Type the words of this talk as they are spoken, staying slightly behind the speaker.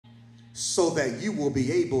so that you will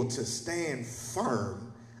be able to stand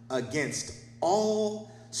firm against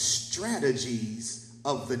all strategies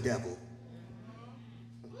of the devil.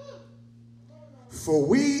 For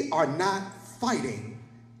we are not fighting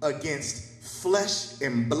against flesh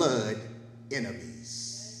and blood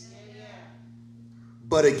enemies,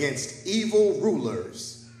 but against evil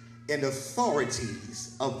rulers and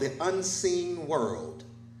authorities of the unseen world,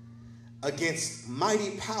 against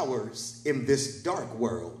mighty powers in this dark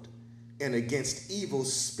world, and against evil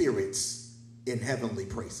spirits in heavenly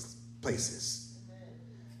places.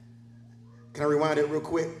 Can I rewind it real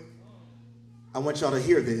quick? I want y'all to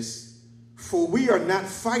hear this. For we are not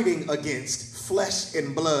fighting against flesh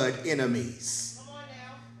and blood enemies. Come on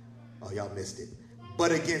now. Oh, y'all missed it.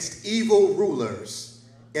 But against evil rulers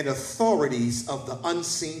and authorities of the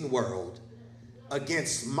unseen world,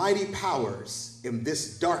 against mighty powers in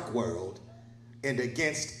this dark world, and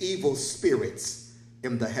against evil spirits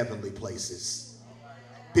in the heavenly places.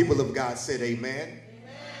 People of God said amen. Amen.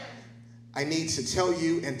 I need to tell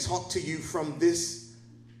you and talk to you from this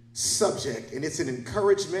subject, and it's an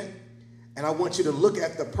encouragement. And I want you to look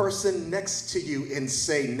at the person next to you and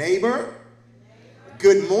say, neighbor,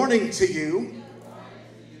 good morning to you.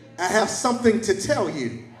 I have something to tell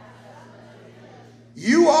you.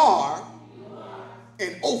 You are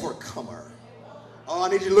an overcomer. Oh, I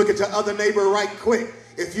need you to look at your other neighbor right quick.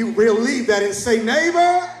 If you believe that, and say,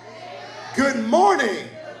 neighbor, good morning.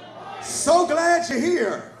 So glad you're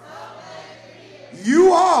here.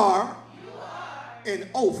 You are an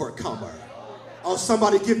overcomer. Oh,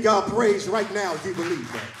 somebody give God praise right now if you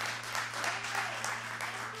believe that.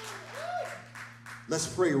 Let's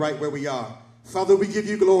pray right where we are. Father, we give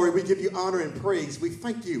you glory. We give you honor and praise. We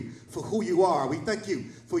thank you for who you are. We thank you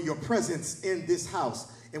for your presence in this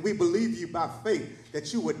house. And we believe you by faith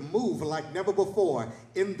that you would move like never before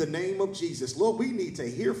in the name of Jesus. Lord, we need to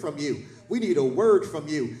hear from you. We need a word from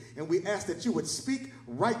you. And we ask that you would speak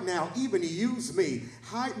right now. Even use me.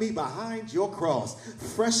 Hide me behind your cross.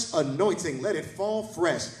 Fresh anointing. Let it fall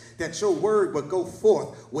fresh. That your word will go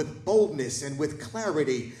forth with boldness and with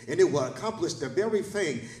clarity, and it will accomplish the very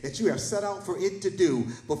thing that you have set out for it to do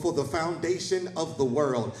before the foundation of the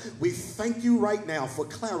world. We thank you right now for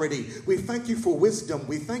clarity. We thank you for wisdom.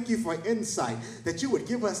 We thank you for insight, that you would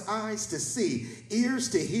give us eyes to see, ears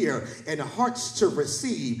to hear, and hearts to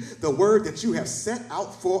receive the word that you have set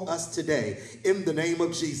out for us today. In the name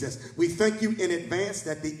of Jesus, we thank you in advance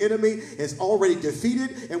that the enemy is already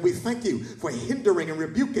defeated, and we thank you for hindering and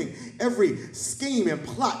rebuking every scheme and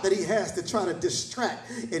plot that he has to try to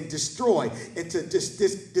distract and destroy and to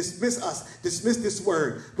dismiss this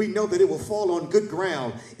word. We know that it will fall on good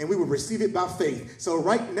ground and we will receive it by faith. So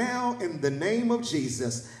right now, in the name of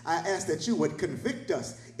Jesus, I ask that you would convict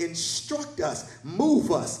us, instruct us,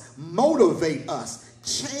 move us, motivate us,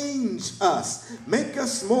 change us, make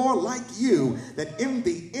us more like you, that in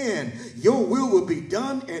the end your will be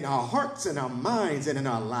done in our hearts and our minds and in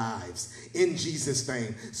our lives, in Jesus'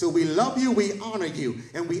 name. So we love you, we honor you,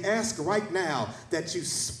 and we ask right now that you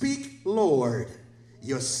speak, Lord.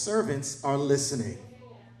 Your servants are listening,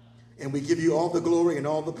 and we give you all the glory and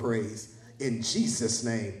all the praise in Jesus'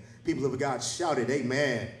 name. People of God shouted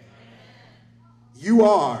amen. You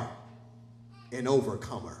are an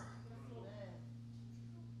overcomer.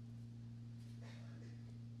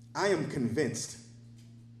 I am convinced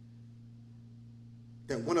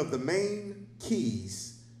that one of the main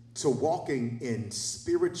keys to walking in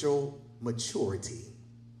spiritual maturity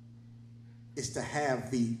is to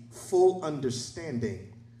have the full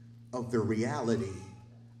understanding of the reality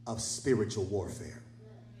of spiritual warfare.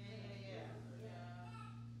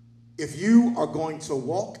 If you are going to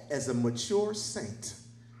walk as a mature saint,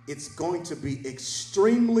 it's going to be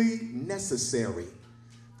extremely necessary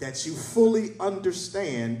that you fully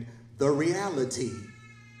understand the reality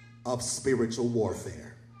of spiritual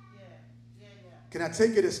warfare. Can I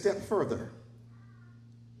take it a step further?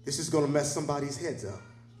 This is going to mess somebody's heads up.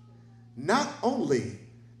 Not only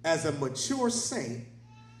as a mature saint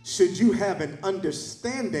should you have an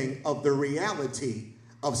understanding of the reality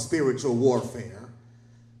of spiritual warfare,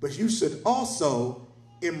 but you should also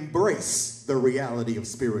embrace the reality of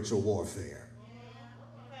spiritual warfare.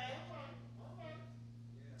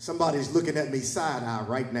 Somebody's looking at me side-eye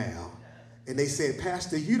right now, and they said,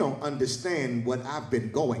 Pastor, you don't understand what I've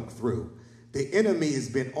been going through. The enemy has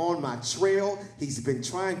been on my trail. He's been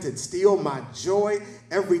trying to steal my joy.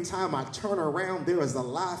 Every time I turn around, there is a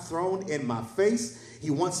lie thrown in my face. He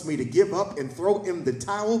wants me to give up and throw in the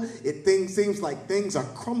towel. Seems like things are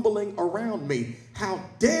crumbling around me. How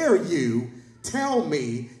dare you tell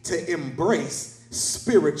me to embrace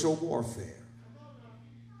spiritual warfare?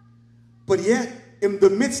 But yet, in the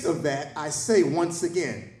midst of that, I say once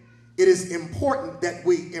again, it is important that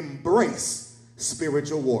we embrace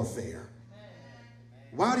spiritual warfare.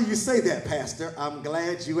 Why do you say that, Pastor? I'm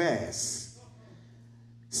glad you asked.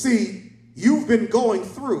 See, you've been going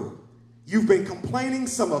through. You've been complaining,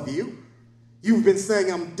 some of you. You've been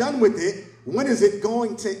saying, I'm done with it. When is it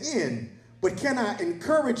going to end? But can I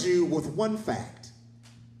encourage you with one fact?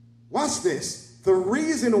 Watch this. The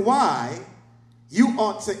reason why you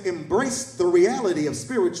ought to embrace the reality of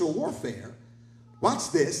spiritual warfare,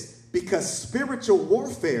 watch this, because spiritual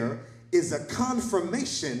warfare is a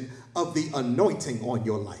confirmation of the anointing on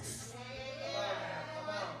your life.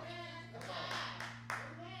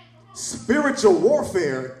 Spiritual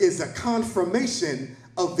warfare is a confirmation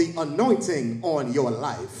of the anointing on your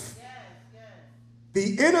life.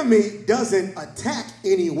 The enemy doesn't attack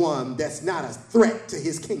anyone that's not a threat to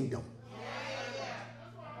his kingdom.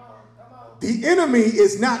 The enemy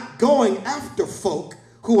is not going after folk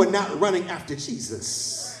who are not running after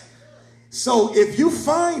Jesus. So if you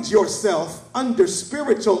find yourself under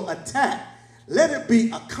spiritual attack, let it be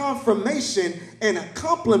a confirmation and a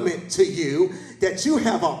compliment to you that you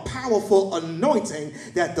have a powerful anointing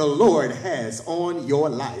that the Lord has on your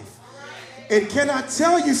life. And can I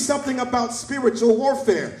tell you something about spiritual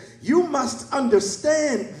warfare? You must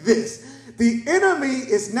understand this. The enemy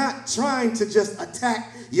is not trying to just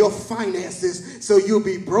attack your finances so you'll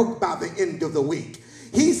be broke by the end of the week.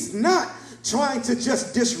 He's not trying to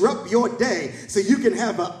just disrupt your day so you can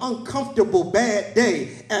have an uncomfortable bad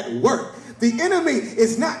day at work. The enemy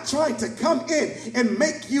is not trying to come in and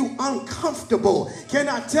make you uncomfortable. Can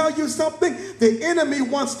I tell you something? The enemy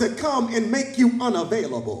wants to come and make you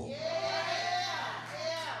unavailable.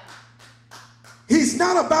 He's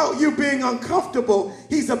not about you being uncomfortable.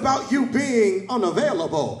 He's about you being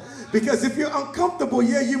unavailable. Because if you're uncomfortable,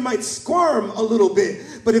 yeah, you might squirm a little bit.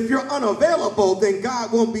 But if you're unavailable, then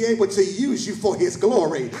God won't be able to use you for his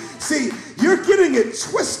glory. See, you're getting it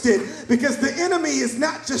twisted because the enemy is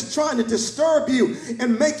not just trying to disturb you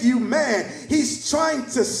and make you mad. He's trying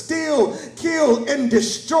to steal, kill, and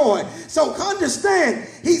destroy. So understand,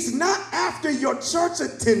 he's not after your church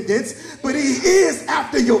attendance, but he is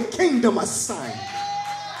after your kingdom assignment.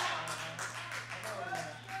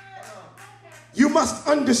 You must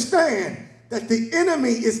understand that the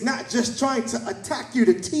enemy is not just trying to attack you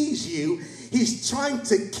to tease you. He's trying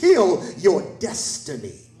to kill your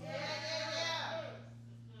destiny.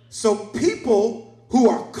 So people who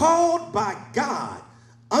are called by God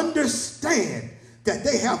understand that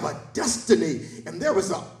they have a destiny and there is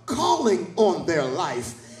a calling on their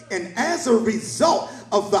life. And as a result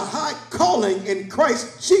of the high calling in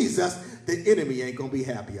Christ Jesus, the enemy ain't going to be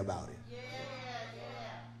happy about it.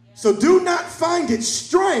 So do not find it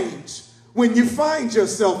strange when you find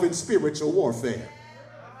yourself in spiritual warfare.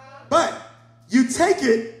 But you take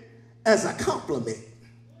it as a compliment.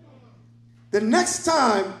 The next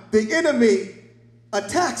time the enemy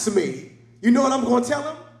attacks me, you know what I'm going to tell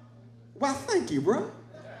him? Well, thank you, bro.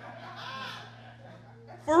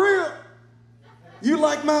 For real. You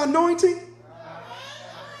like my anointing?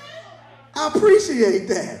 I appreciate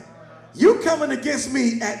that. You coming against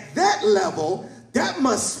me at that level, that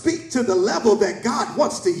must speak to the level that God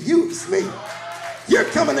wants to use me. You're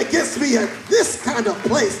coming against me at this kind of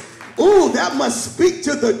place. Ooh, that must speak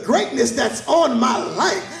to the greatness that's on my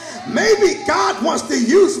life. Maybe God wants to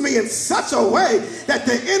use me in such a way that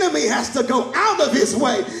the enemy has to go out of his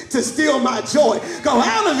way to steal my joy, go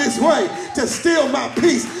out of his way to steal my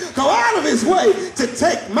peace, go out of his way to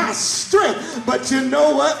take my strength. But you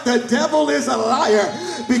know what? The devil is a liar,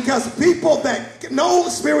 because people that know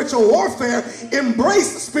spiritual warfare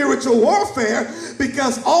embrace spiritual warfare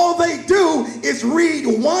because all they do is read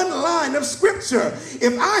one line of scripture.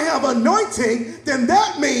 If I have anointing, then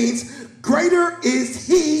that means greater is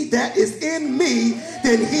he that is in me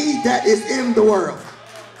than he that is in the world.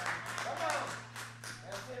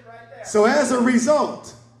 So as a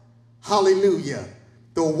result, hallelujah,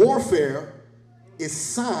 the warfare is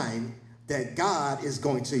sign that God is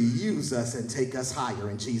going to use us and take us higher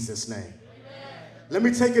in Jesus' name. Let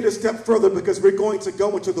me take it a step further, because we're going to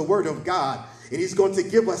go into the Word of God, and he's going to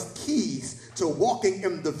give us keys to walking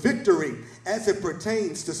in the victory as it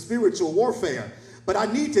pertains to spiritual warfare. But I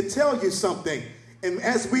need to tell you something. And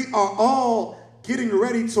as we are all getting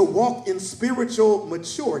ready to walk in spiritual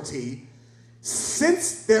maturity,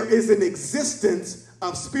 since there is an existence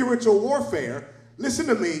of spiritual warfare, listen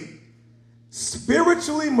to me,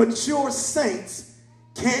 spiritually mature saints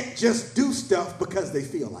can't just do stuff because they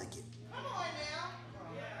feel like it. Come on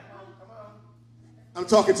now. I'm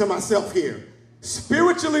talking to myself here.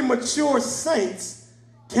 Spiritually mature saints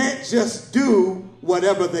can't just do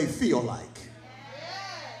whatever they feel like.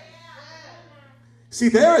 See,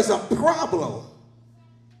 there is a problem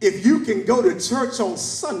if you can go to church on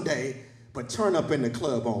Sunday but turn up in the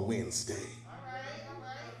club on Wednesday.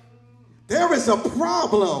 There is a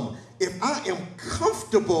problem if I am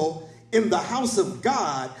comfortable in the house of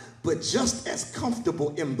God but just as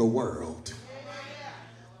comfortable in the world.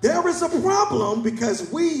 There is a problem because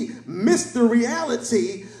we miss the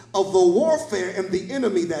reality of the warfare and the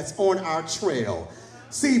enemy that's on our trail.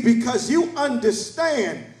 See, because you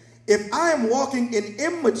understand, if I am walking in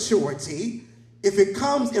immaturity, if it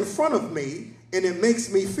comes in front of me and it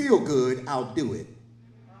makes me feel good, I'll do it.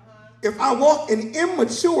 If I walk in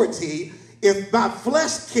immaturity, if my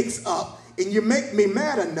flesh kicks up and you make me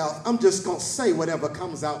mad enough, I'm just going to say whatever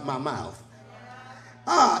comes out my mouth.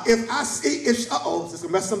 If I see, this is going to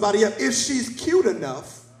mess somebody up. If she's cute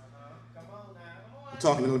enough, I'm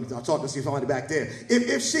talking to somebody back there.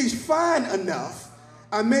 If she's fine enough,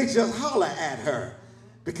 I may just holler at her.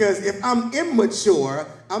 Because if I'm immature,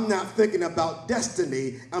 I'm not thinking about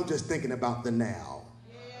destiny, I'm just thinking about the now.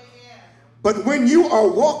 But when you are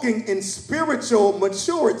walking in spiritual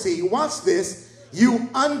maturity, watch this, you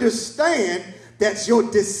understand that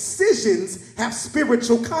your decisions have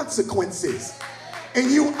spiritual consequences. And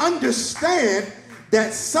you understand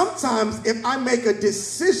that sometimes if I make a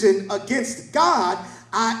decision against God,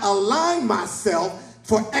 I align myself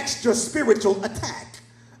for extra spiritual attack.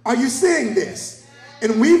 Are you seeing this?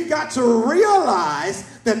 And we've got to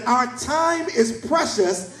realize that our time is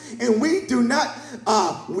precious and we do not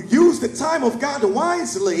use the time of God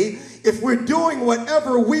wisely if we're doing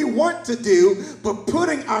whatever we want to do, but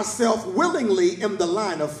putting ourselves willingly in the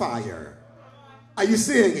line of fire. Are you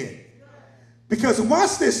seeing it? Because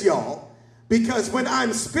watch this, y'all. Because when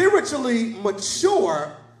I'm spiritually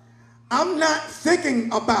mature, I'm not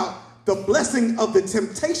thinking about the blessing of the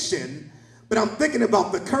temptation, but I'm thinking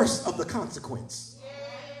about the curse of the consequence.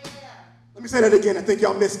 Let me say that again. I think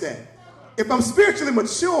y'all missed that. If I'm spiritually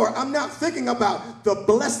mature, I'm not thinking about the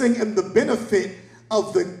blessing and the benefit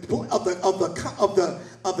of the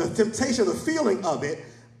temptation, the feeling of it,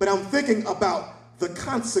 but I'm thinking about the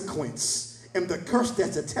consequence and the curse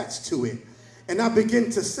that's attached to it. And I begin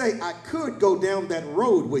to say, I could go down that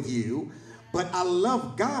road with you, but I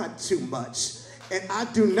love God too much, and I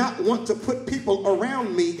do not want to put people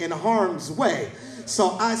around me in harm's way.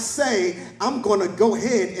 So I say, I'm going to go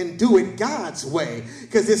ahead and do it God's way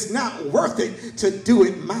because it's not worth it to do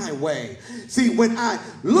it my way. See, when I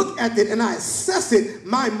look at it and I assess it,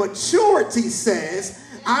 my maturity says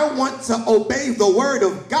I want to obey the word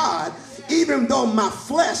of God even though my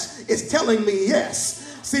flesh is telling me yes.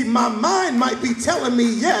 See, my mind might be telling me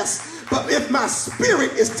yes, but if my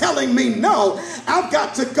spirit is telling me no, I've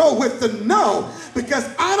got to go with the no because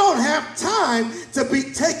I don't have time to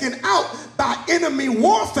be taken out by enemy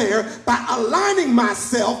warfare by aligning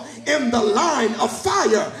myself in the line of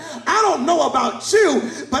fire. I don't know about you,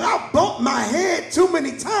 but I bumped my head too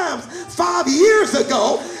many times 5 years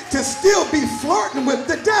ago to still be flirting with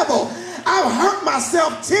the devil. I hurt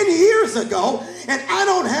myself 10 years ago, and I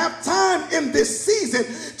don't have time in this season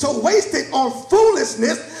to waste it on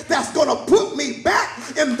foolishness that's going to put me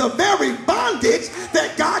back in the very bondage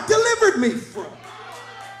that God delivered me from.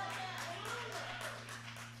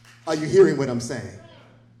 Are you hearing what I'm saying?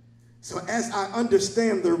 So as I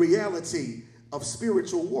understand the reality of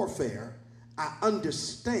spiritual warfare, I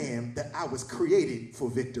understand that I was created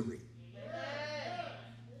for victory.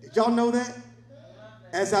 Did y'all know that?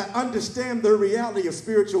 As I understand the reality of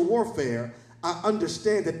spiritual warfare, I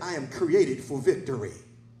understand that I am created for victory.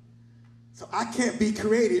 So I can't be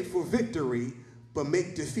created for victory, but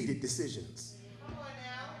make defeated decisions.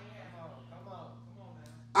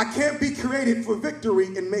 I can't be created for victory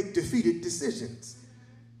and make defeated decisions.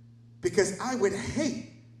 Because I would hate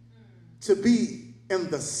to be in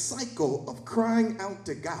the cycle of crying out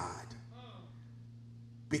to God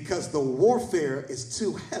because the warfare is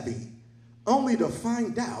too heavy, only to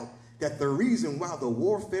find out that the reason why the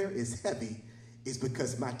warfare is heavy is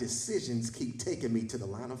because my decisions keep taking me to the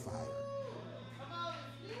line of fire.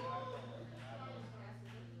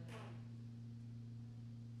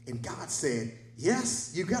 And God said,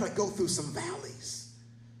 yes, you got to go through some valleys.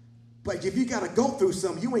 But if you got to go through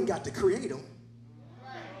some, you ain't got to create them.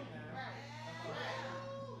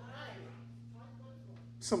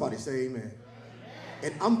 Somebody say amen.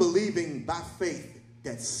 And I'm believing by faith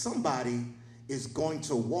that somebody is going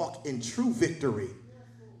to walk in true victory.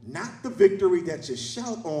 Not the victory that you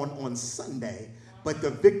shout on Sunday, but the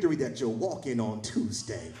victory that you're walking on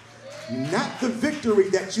Tuesday. Not the victory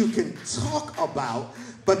that you can talk about,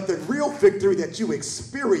 but the real victory that you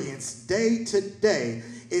experience day to day.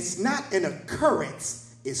 It's not an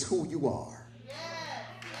occurrence, it's who you are.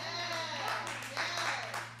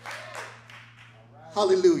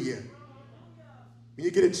 Hallelujah. When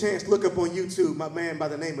you get a chance, look up on YouTube, my man by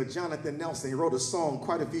the name of Jonathan Nelson. He wrote a song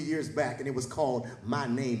quite a few years back, and it was called My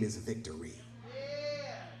Name is Victory.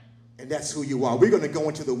 And that's who you are. We're going to go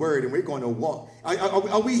into the word and we're going to walk.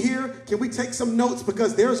 Are we here? Can we take some notes?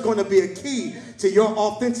 Because there's going to be a key to your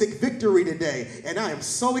authentic victory today. And I am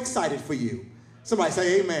so excited for you. Somebody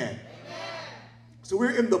say amen. Amen. So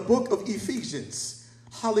we're in the book of Ephesians.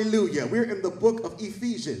 Hallelujah. We're in the book of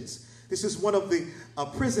Ephesians. This is one of the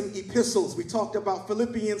prison epistles. We talked about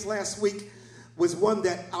Philippians last week, was one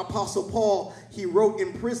that Apostle Paul, he wrote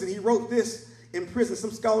in prison. He wrote this in prison.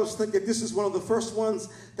 Some scholars think that this is one of the first ones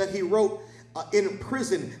that he wrote in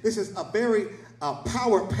prison. This is a very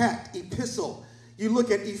power-packed epistle. You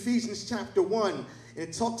look at Ephesians chapter 1, and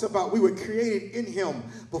it talks about we were created in him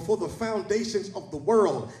before the foundations of the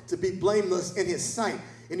world to be blameless in his sight.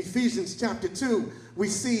 In Ephesians chapter 2, we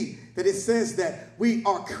see that it says that we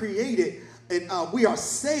are created and we are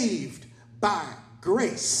saved by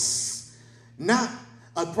grace, not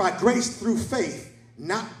by grace through faith,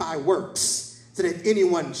 not by works, so that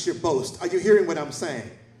anyone should boast. Are you hearing what I'm saying?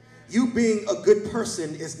 You being a good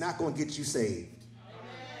person is not going to get you saved.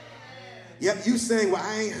 Yep, you saying, well,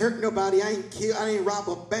 I ain't hurt nobody, I ain't killed, I ain't robbed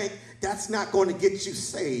a bank. That's not going to get you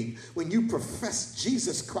saved. When you profess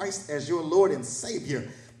Jesus Christ as your Lord and Savior,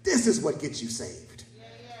 this is what gets you saved.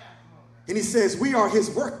 And he says, we are his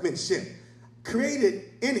workmanship, created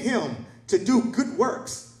in him to do good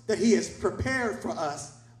works that he has prepared for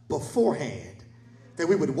us beforehand, that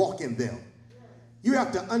we would walk in them. You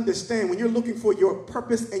have to understand when you're looking for your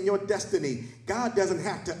purpose and your destiny, God doesn't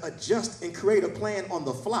have to adjust and create a plan on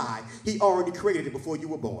the fly. He already created it before you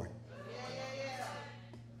were born.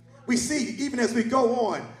 We see, even as we go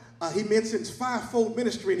on, he mentions fivefold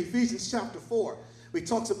ministry in Ephesians chapter 4. He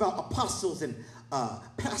talks about apostles and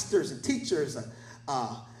pastors and teachers,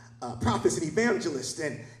 prophets and evangelists.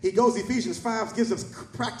 And he goes, Ephesians 5 gives us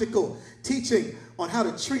practical teaching on how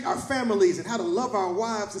to treat our families and how to love our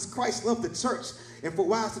wives as Christ loved the church, and for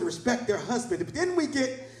wives to respect their husband. But then we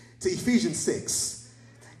get to Ephesians 6.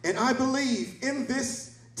 And I believe in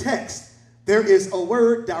this text, there is a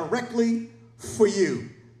word directly for you.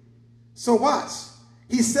 So watch.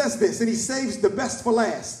 He says this, and he saves the best for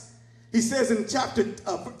last. He says in chapter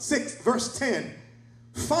 6, verse 10,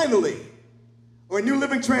 finally, or a New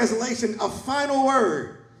Living Translation, a final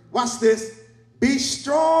word. Watch this. Be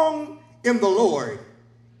strong in the Lord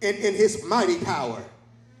and in his mighty power.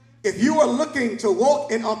 If you are looking to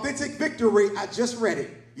walk in authentic victory, I just read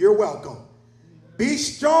it. You're welcome. Be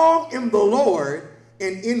strong in the Lord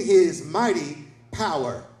and in his mighty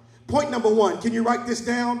power. Point number 1, can you write this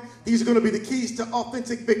down? These are going to be the keys to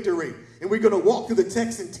authentic victory. And we're going to walk through the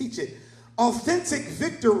text and teach it. Authentic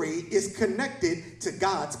victory is connected to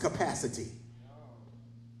God's capacity.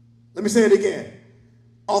 Let me say it again.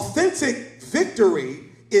 Authentic victory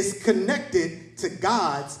is connected to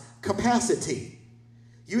God's capacity.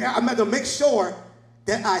 I'm going to make sure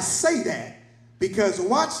that I say that, because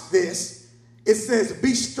watch this. It says,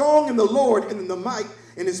 be strong in the Lord and in the might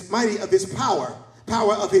and his mighty of his power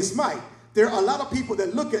of his might. There are a lot of people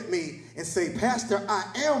that look at me and say, Pastor, I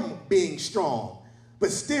am being strong,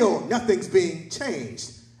 but still nothing's being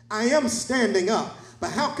changed. I am standing up,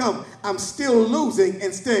 but how come I'm still losing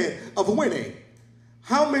instead of winning?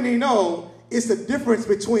 How many know it's the difference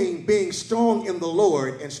between being strong in the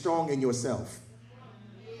Lord and strong in yourself?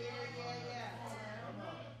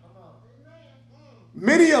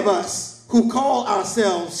 Many of us who call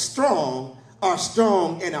ourselves strong are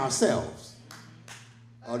strong in ourselves.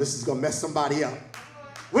 Oh, this is going to mess somebody up.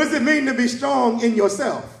 What does it mean to be strong in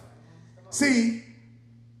yourself? See,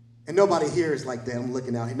 and nobody here is like that. I'm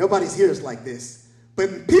looking out here. Nobody's here is like this.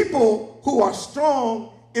 But people who are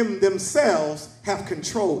strong in themselves have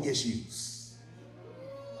control issues.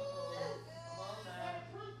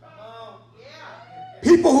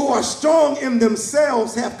 People who are strong in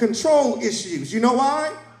themselves have control issues. You know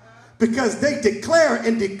why? Because they declare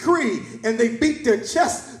and decree and they beat their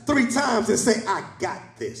chest 3 times and say, I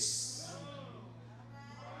got this.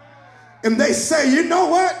 And they say, you know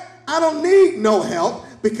what? I don't need no help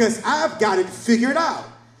because I've got it figured out.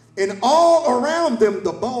 And all around them,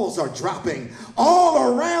 the balls are dropping.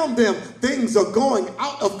 All around them, things are going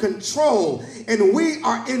out of control. And we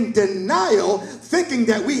are in denial, thinking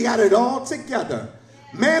that we got it all together.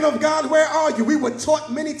 Man of God, where are you? We were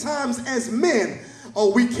taught many times as men,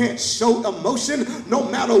 oh, we can't show emotion no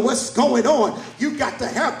matter what's going on. You got to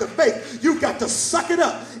have the faith. You got to suck it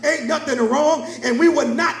up. Ain't nothing wrong. And we would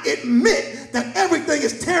not admit that everything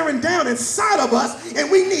is tearing down inside of us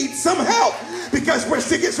and we need some help, because we're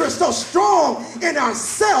so strong in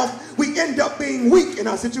ourselves, we end up being weak in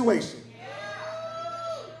our situation.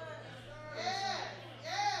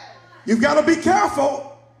 You've got to be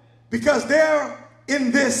careful, because there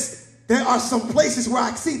are some places where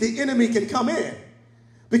I see the enemy can come in.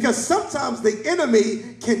 Because sometimes the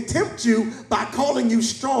enemy can tempt you by calling you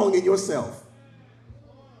strong in yourself.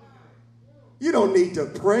 You don't need to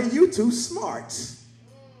pray. You too smart.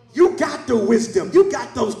 You got the wisdom. You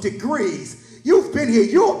got those degrees. You've been here.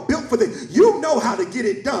 You're built for this. You know how to get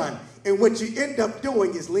it done. And what you end up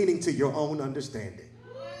doing is leaning to your own understanding.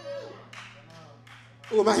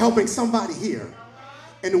 Oh, am I helping somebody here?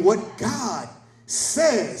 And what God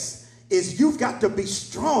says is you've got to be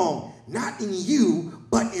strong, not in you,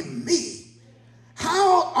 but in me.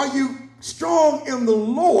 How are you strong in the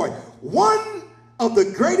Lord? One of the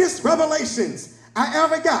greatest revelations I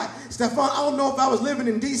ever got. Stefan, I don't know if I was living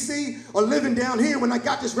in D.C. or living down here when I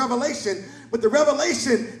got this revelation, but the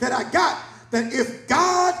revelation that I got, that if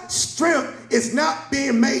God's strength is not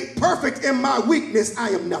being made perfect in my weakness, I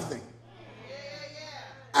am nothing.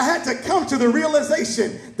 I had to come to the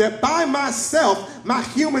realization that by myself, my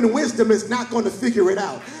human wisdom is not going to figure it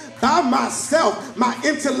out. By myself, my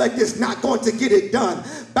intellect is not going to get it done.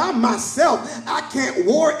 By myself, I can't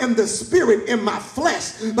war in the spirit in my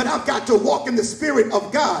flesh, but I've got to walk in the spirit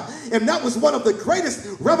of God. And that was one of the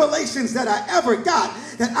greatest revelations that I ever got,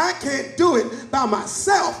 that I can't do it by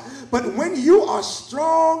myself. But when you are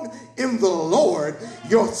strong in the Lord,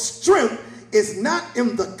 your strength is not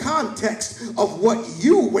in the context of what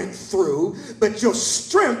you went through, but your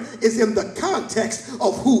strength is in the context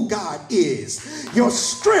of who God is. Your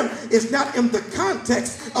strength is not in the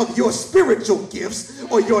context of your spiritual gifts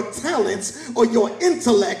or your talents or your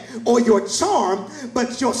intellect or your charm,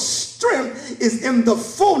 but your strength is in the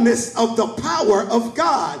fullness of the power of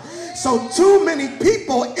God. So too many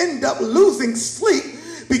people end up losing sleep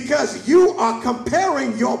because you are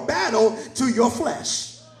comparing your battle to your flesh.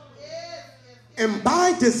 And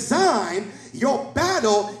by design, your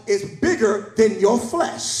battle is bigger than your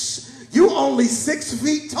flesh. You only 6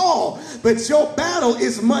 feet tall, but your battle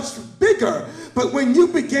is much bigger. But when you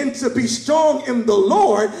begin to be strong in the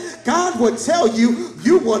Lord, God will tell you,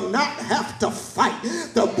 you will not have to fight.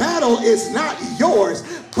 The battle is not yours,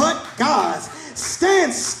 but God's.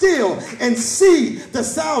 Stand still and see the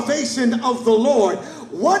salvation of the Lord.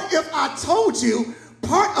 What if I told you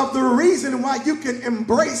part of the reason why you can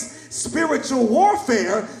embrace spiritual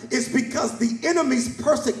warfare is because the enemy's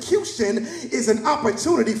persecution is an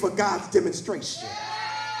opportunity for God's demonstration?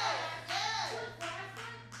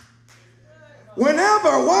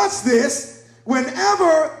 Watch this,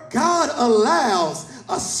 whenever God allows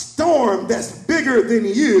a storm that's bigger than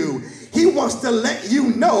you, he wants to let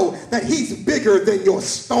you know that he's bigger than your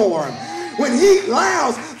storm. When he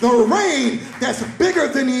allows the rain that's bigger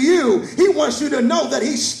than you, he wants you to know that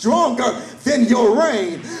he's stronger than your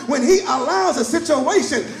rain. When he allows a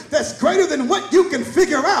situation that's greater than what you can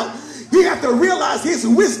figure out, you have to realize his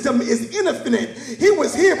wisdom is infinite. He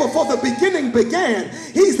was here before the beginning began.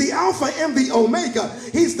 He's the Alpha and the Omega.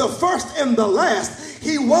 He's the first and the last.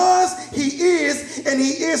 He was, he is, and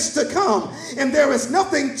he is to come. And there is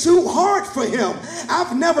nothing too hard for him.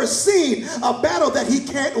 I've never seen a battle that he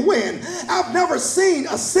can't win. I've never seen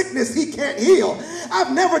a sickness he can't heal.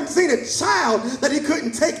 I've never seen a child that he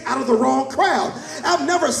couldn't take out of the wrong crowd. I've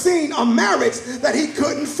never seen a marriage that he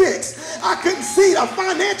couldn't fix. I couldn't see a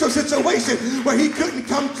financial situation where he couldn't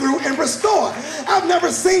come through and restore. I've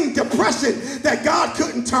never seen depression that God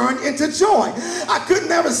couldn't turn into joy. I could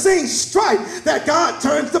never seen strife that God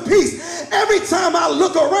turns to peace. Every time I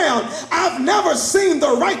look around, I've never seen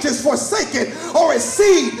the righteous forsaken or a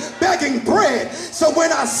seed begging bread. So when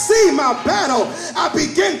I see my battle, I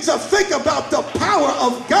begin to think about the power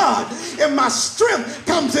of God. And my strength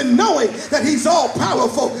comes in knowing that he's all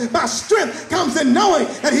powerful. My strength comes in knowing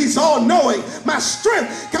that he's all knowing. My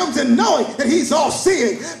strength comes in knowing that he's all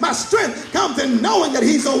seeing. My strength comes in knowing that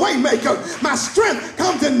he's a way maker. My strength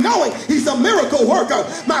comes in knowing he's a miracle worker.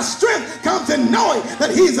 My strength comes in knowing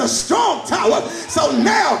that he's a strong tower. So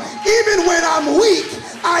now, even when I'm weak,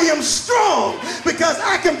 I am strong, because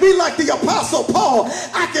I can be like the Apostle Paul.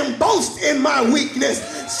 I can boast in my weakness.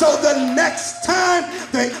 So the next time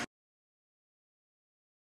they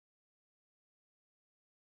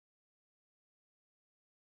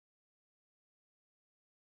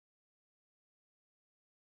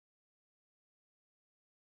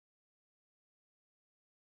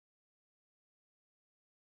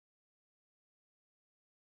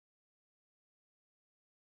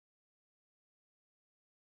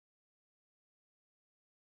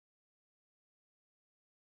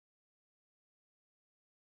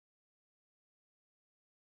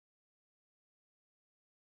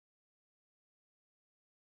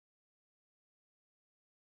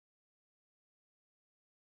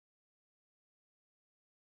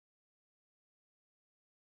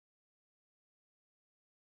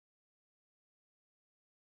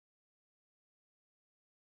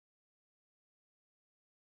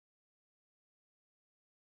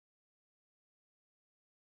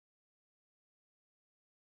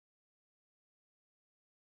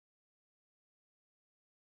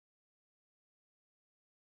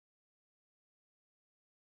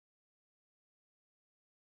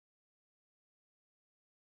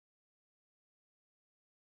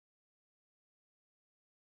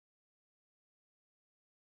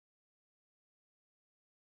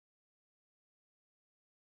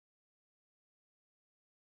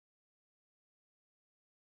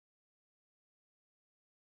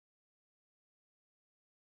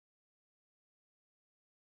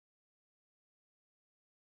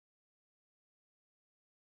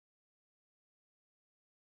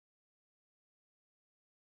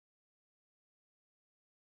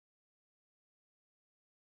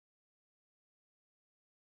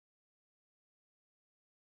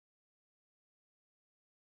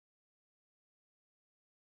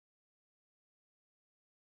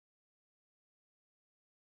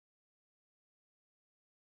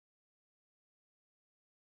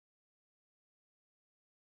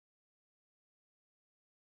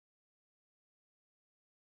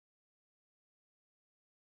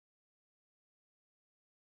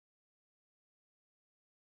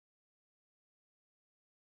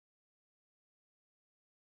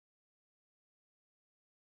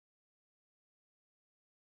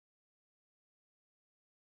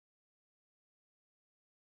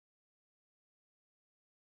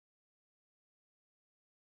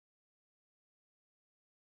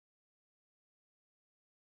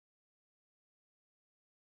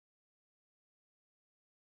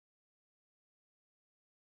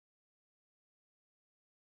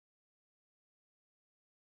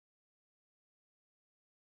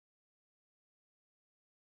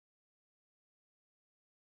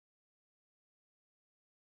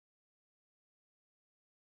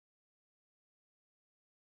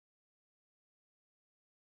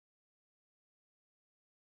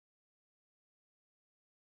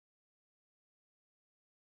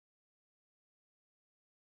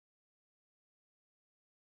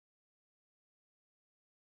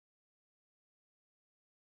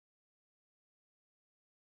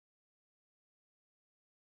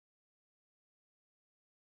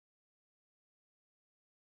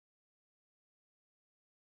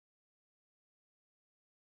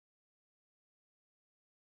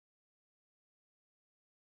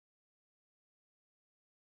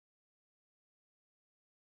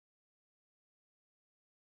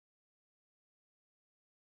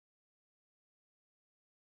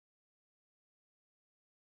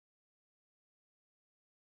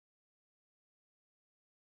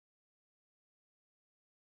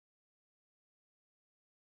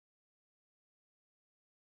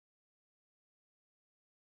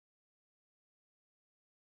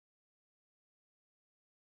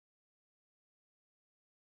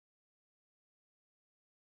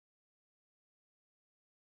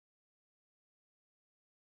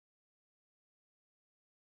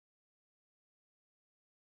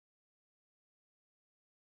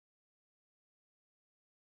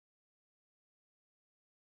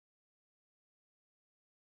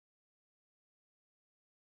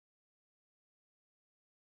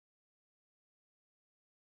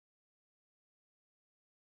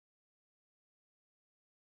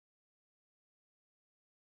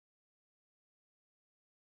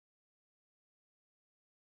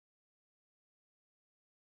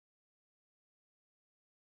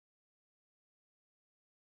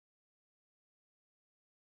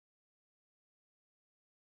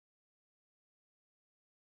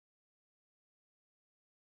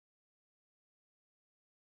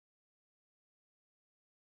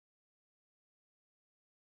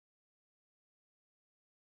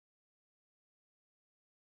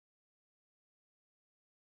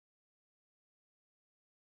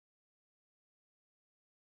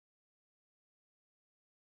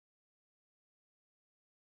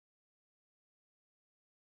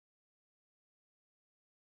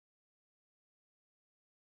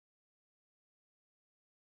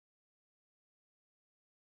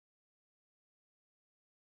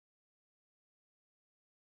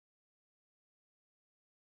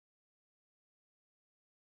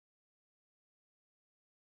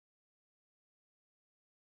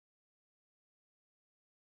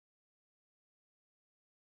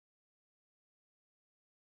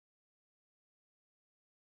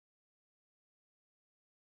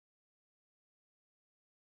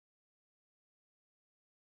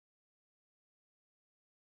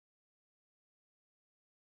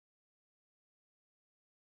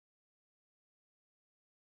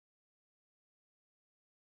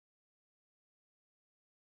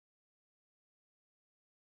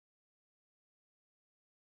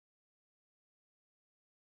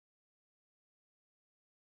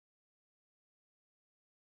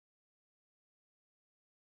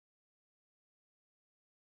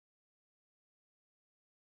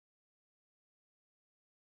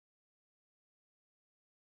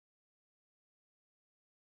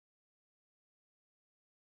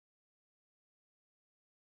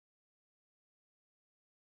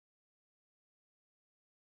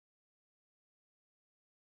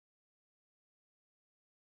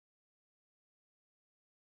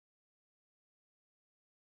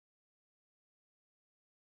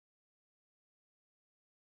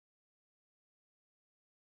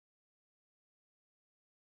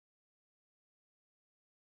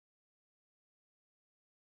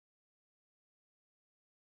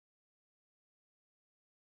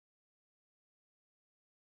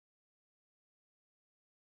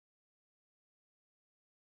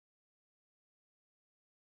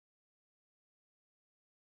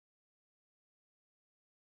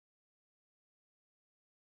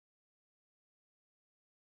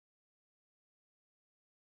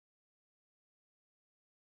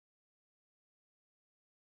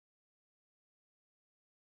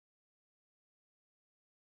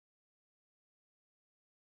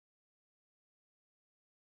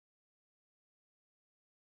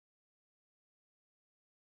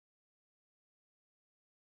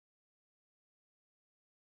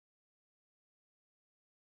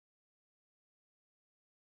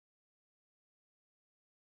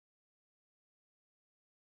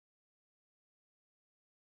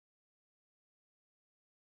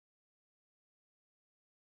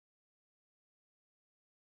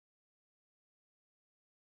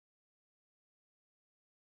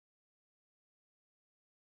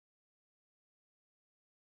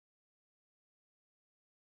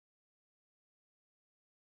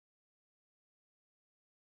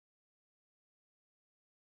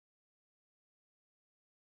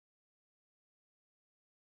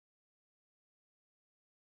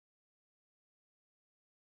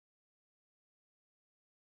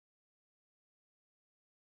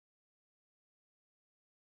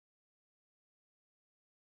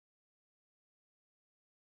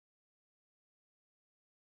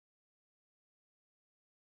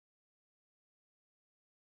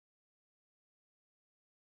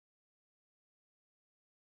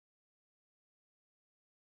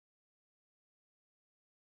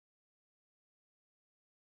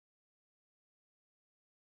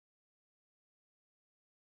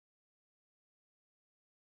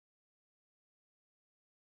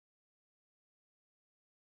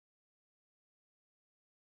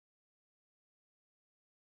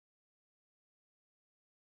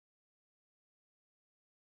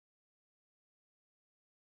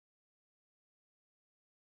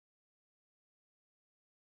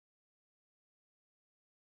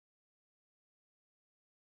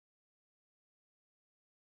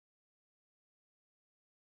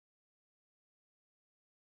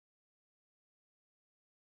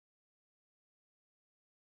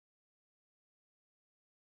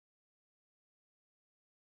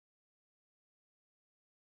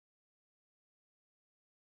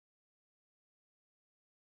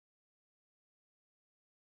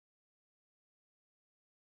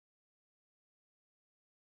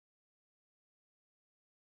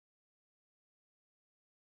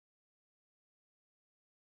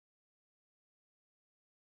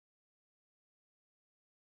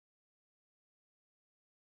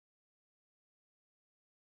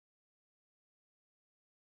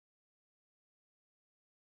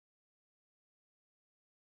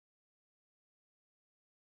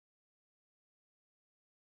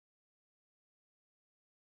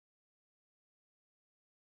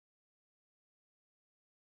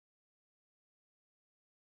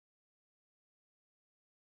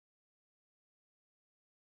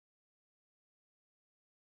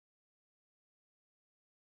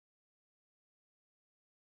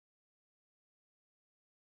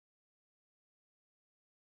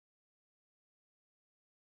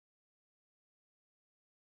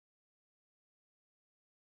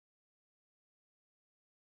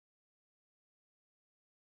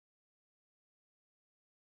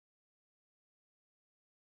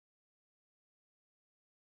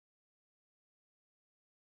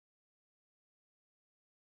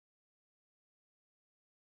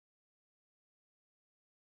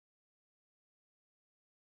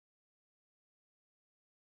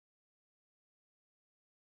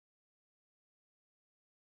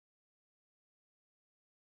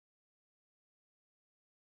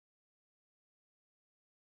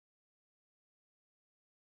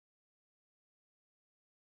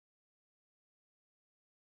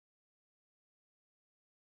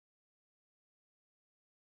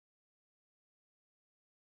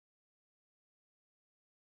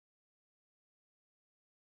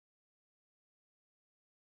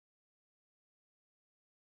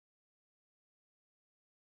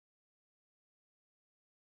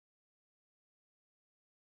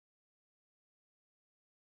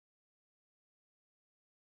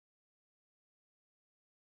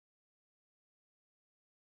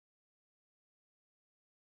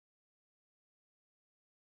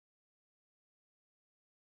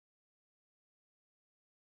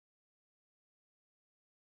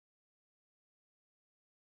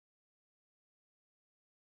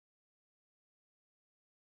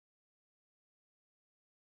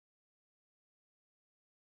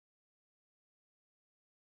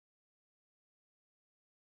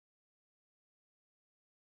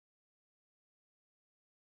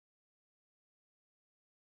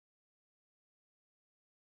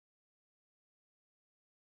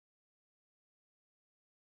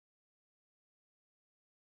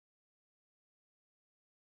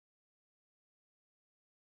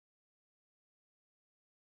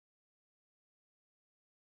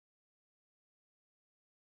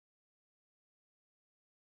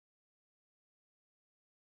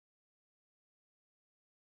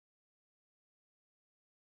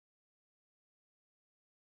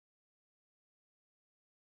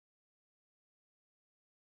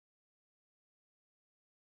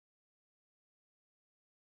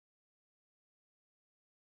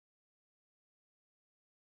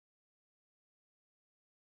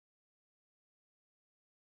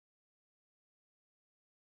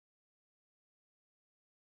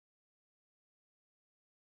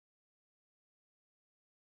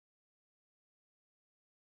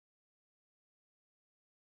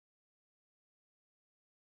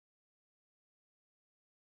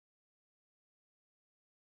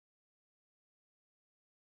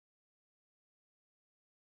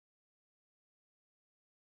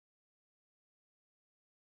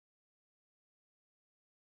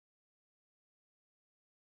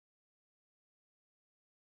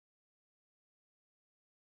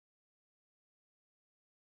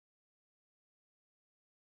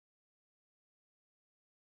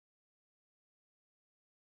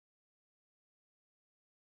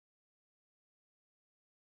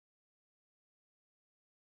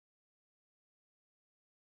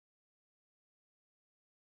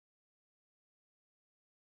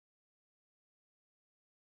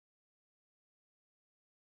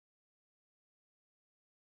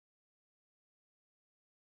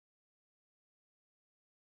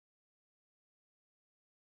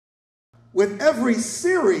with every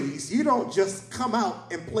series, you don't just come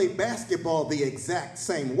out and play basketball the exact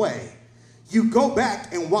same way. You go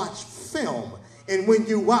back and watch film. And when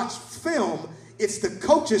you watch film, it's the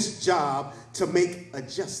coach's job to make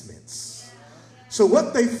adjustments. So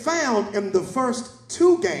what they found in the first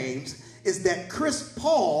 2 games is that Chris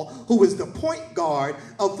Paul, who is the point guard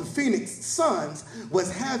of the Phoenix Suns,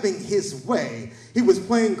 was having his way. He was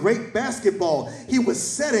playing great basketball. He was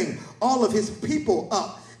setting all of his people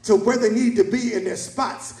up to where they need to be in their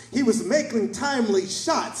spots. He was making timely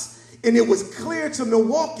shots. And it was clear to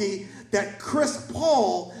Milwaukee that Chris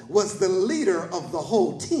Paul was the leader of the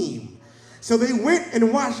whole team. So they went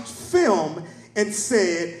and watched film and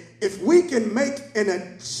said, if we can make an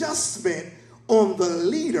adjustment on the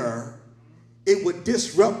leader, it would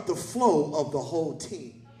disrupt the flow of the whole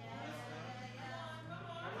team.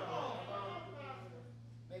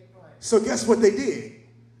 So guess what they did?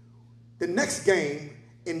 The next game,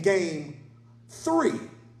 in game 3,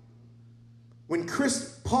 when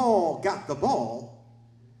Chris Paul got the ball,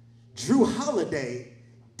 Drew Holiday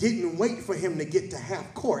didn't wait for him to get to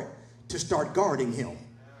half court to start guarding him.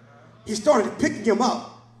 He started picking him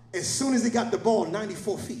up as soon as he got the ball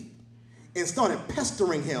 94 feet and started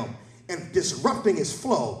pestering him and disrupting his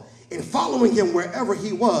flow and following him wherever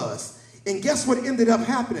he was. And guess what ended up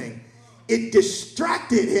happening? It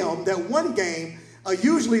distracted him that one game, a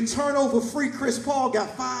usually turnover-free Chris Paul got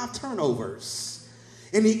 5 turnovers.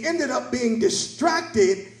 And he ended up being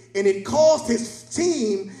distracted, and it caused his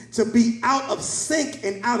team to be out of sync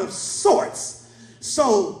and out of sorts.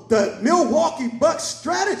 So the Milwaukee Bucks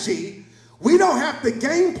strategy, we don't have to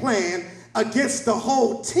game plan against the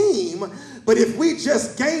whole team, but if we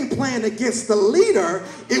just game plan against the leader,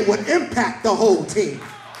 it would impact the whole team.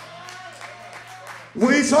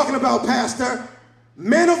 What are you talking about, Pastor?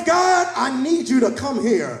 Men of God, I need you to come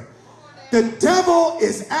here. The devil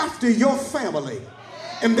is after your family.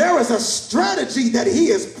 And there is a strategy that he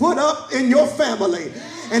has put up in your family.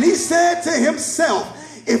 And he said to himself,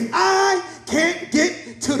 if I can't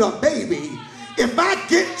get to the baby, if I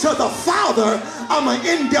get to the father, I'm going to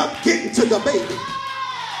end up getting to the baby.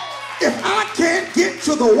 If I can't get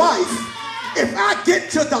to the wife, if I get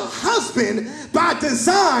to the husband, by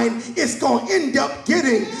design, it's going to end up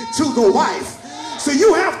getting to the wife. So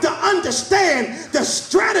you have to understand the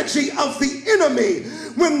strategy of the enemy.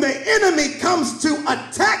 When the enemy comes to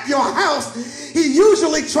attack your house, he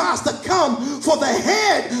usually tries to come for the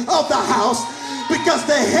head of the house because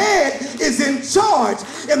the head is in charge.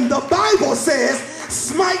 And the Bible says,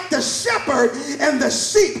 smite the shepherd and the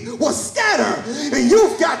sheep will scatter. And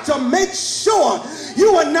you've got to make sure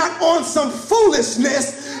you are not on some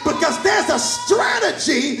foolishness, because there's a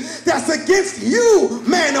strategy that's against you,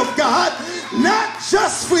 man of God, not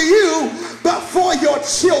just for you, but for your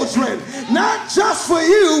children, not just for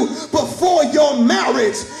you, but for your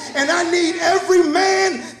marriage. And I need every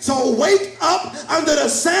man to wake up under the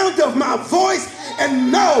sound of my voice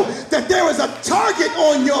and know that there is a target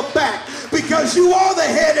on your back, because you are the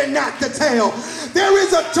head and not the tail. There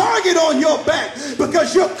is a target on your back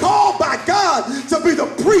because you're called by God to be the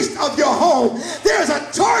priest of your home. There's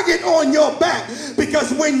a target on your back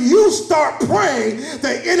because when you start praying,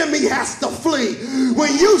 the enemy has to flee.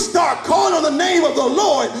 When you start calling on the name of the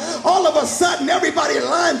Lord, all of a sudden everybody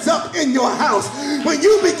lines up in your house. When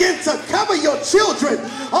you begin to cover your children,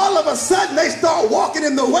 all of a sudden they start walking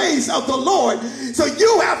in the ways of the Lord. So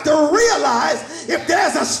you have to realize, if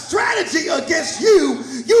there's a strategy against you,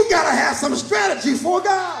 you got to have some strategy for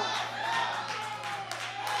God.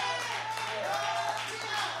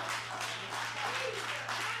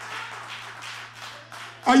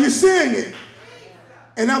 Are you seeing it?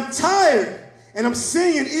 And I'm tired, and I'm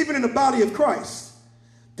seeing it even in the body of Christ.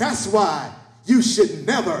 That's why you should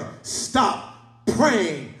never stop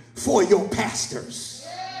praying for your pastors.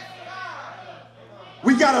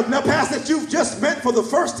 We got a pastor that you've just met for the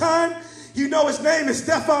first time. You know his name is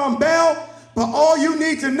Stephon Bell, but all you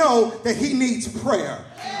need to know that he needs prayer,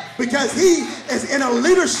 because he is in a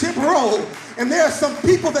leadership role, and there are some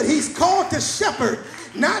people that he's called to shepherd,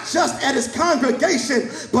 not just at his congregation,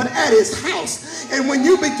 but at his house. And when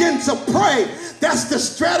you begin to pray, that's the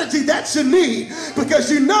strategy that you need,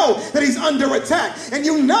 because you know that he's under attack, and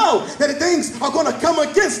you know that things are going to come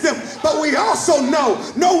against him. But we also know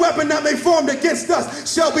no weapon that may formed against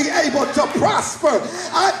us shall be able to prosper.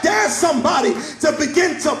 I dare somebody to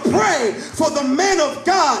begin to pray for the men of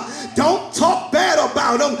God. Don't talk bad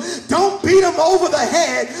about them. Don't beat them over the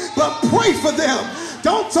head, but pray for them.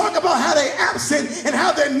 Don't talk about how they're absent and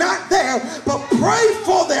how they're not there, but pray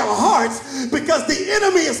for their hearts, because the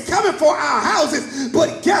enemy is coming for our houses.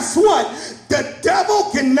 But guess what? The devil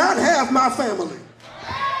cannot have my family.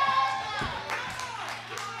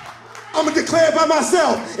 I'm going to declare it by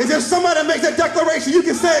myself. Is there somebody that makes that declaration? You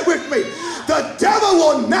can say it with me. The devil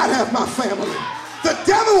will not have my family. The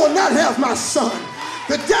devil will not have my son.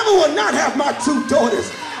 The devil will not have my 2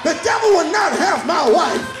 daughters. The devil will not have my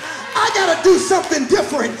wife. I got to do something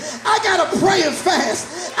different. I got to pray and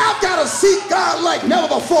fast. I've got to seek God like never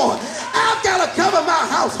before. I've got to cover my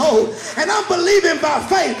household. And I'm believing by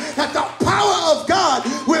faith that the power of God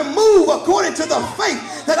will move according to the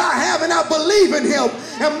faith that I have, and I believe in him.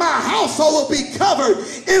 And my household will be covered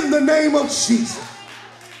in the name of Jesus.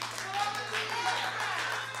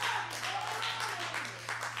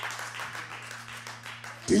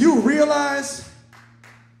 Do you realize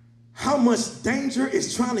how much danger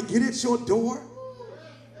is trying to get at your door?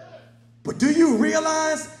 But do you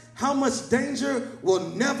realize how much danger will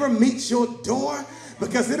never meet your door?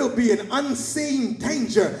 Because it'll be an unseen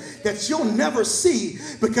danger that you'll never see,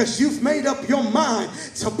 because you've made up your mind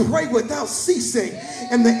to pray without ceasing.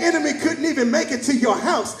 And the enemy couldn't even make it to your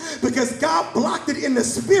house because God blocked it in the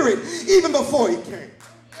spirit even before he came.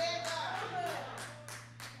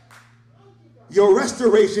 Your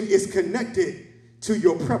restoration is connected to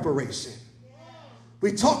your preparation.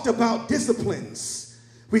 We talked about disciplines.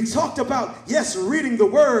 We talked about, yes, reading the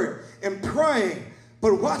word and praying.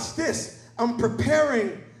 But watch this. I'm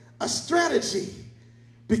preparing a strategy.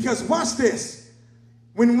 Because watch this.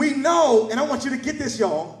 When we know, and I want you to get this,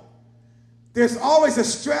 y'all, there's always a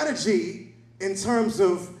strategy in terms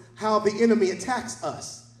of how the enemy attacks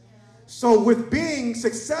us. So with being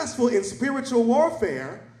successful in spiritual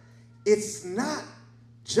warfare, it's not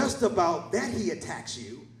just about that he attacks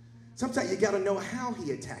you. Sometimes you got to know how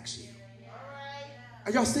he attacks you.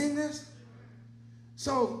 Are y'all seeing this?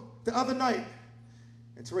 So the other night,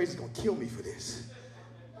 and Teresa's going to kill me for this.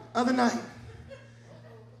 Other night,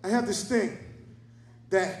 I have this thing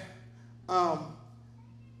that I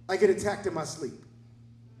get attacked in my sleep.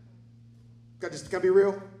 Can I be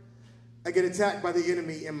real? I get attacked by the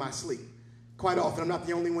enemy in my sleep. Quite often. I'm not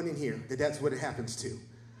the only one in here that's what it happens to.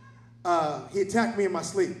 He attacked me in my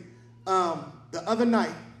sleep. The other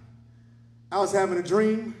night, I was having a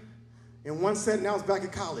dream. In one setting, I was back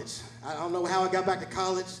at college. I don't know how I got back to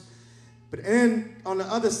college. But then on the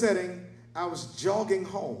other setting, I was jogging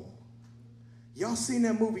home. Y'all seen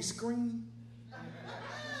that movie Scream?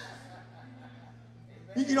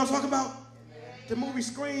 You know what I'm talking about? The movie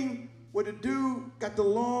Scream, where the dude got the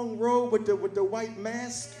long robe with the white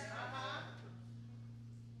mask.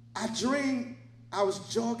 I dreamed I was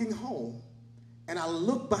jogging home, and I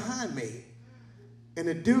looked behind me, and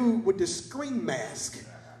the dude with the Scream mask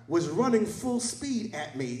was running full speed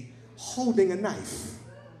at me, holding a knife.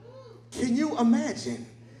 Can you imagine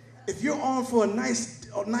if you're on for a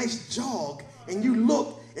nice jog and you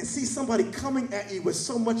look and see somebody coming at you with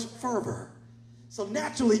so much fervor? So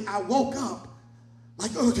naturally, I woke up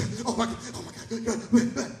like, oh my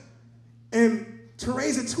God. And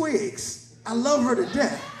Teresa Twiggs, I love her to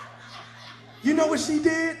death. You know what she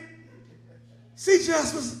did? She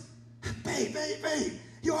just was, babe,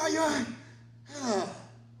 you all right?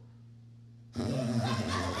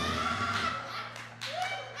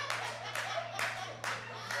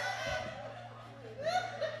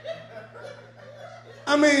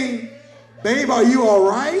 I mean, babe, are you all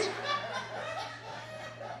right?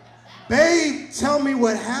 Babe, tell me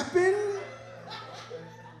what happened.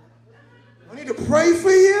 I need to pray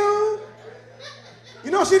for you.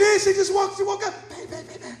 You know what she did? She woke up. Babe.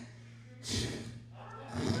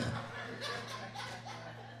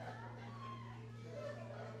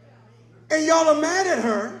 And y'all are mad at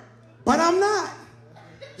her, but I'm not.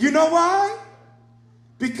 You know why?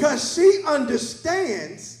 Because she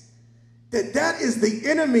understands that that is the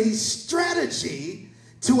enemy's strategy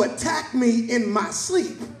to attack me in my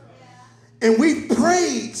sleep. And we've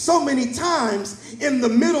prayed so many times in the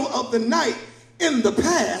middle of the night in the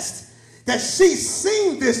past that she's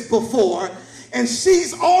seen this before, and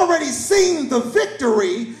she's already seen the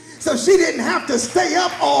victory, so she didn't have to stay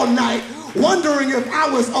up all night wondering if I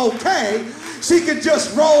was okay. She could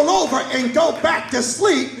just roll over and go back to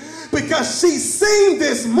sleep because she's seen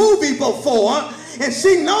this movie before, and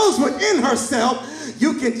she knows within herself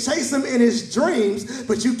you can chase him in his dreams,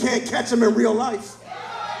 but you can't catch him in real life.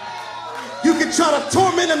 You can try to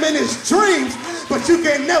torment him in his dreams, but you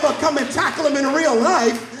can never come and tackle him in real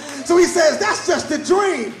life. So he says, that's just a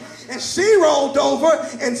dream. And she rolled over,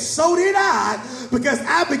 and so did I, because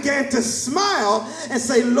I began to smile and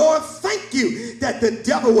say, Lord, thank you that the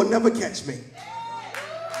devil will never catch me.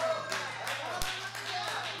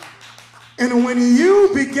 And when you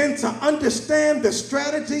begin to understand the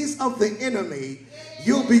strategies of the enemy,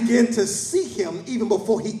 you'll begin to see him even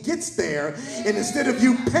before he gets there. And instead of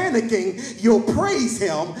you panicking, you'll praise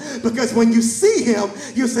him, because when you see him,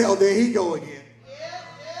 you say, oh, there he go again.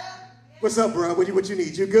 What's up, bro? What you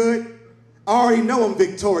need? You good? I already know I'm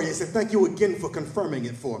victorious, and thank you again for confirming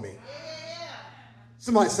it for me.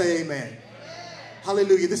 Somebody say amen.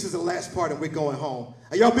 Hallelujah. This is the last part, and we're going home.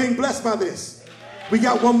 Are y'all being blessed by this? We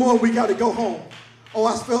got one more. We got to go home. Oh,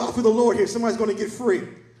 I feel the Lord here. Somebody's going to get free.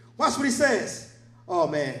 Watch what he says. Oh,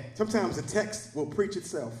 man. Sometimes the text will preach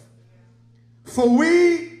itself. For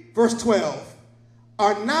we, verse 12,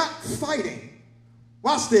 are not fighting,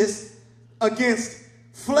 watch this, against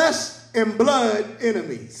flesh and blood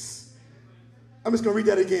enemies. I'm just going to read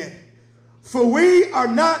that again. For we are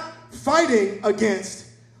not fighting against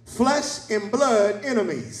flesh and blood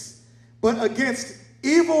enemies, but against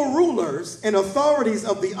evil rulers and authorities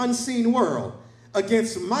of the unseen world,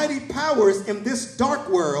 against mighty powers in this dark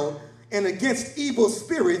world, and against evil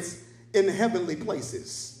spirits in heavenly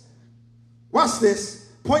places. Watch this.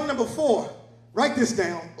 Point number 4. Write this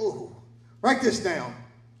down. Ooh, write this down.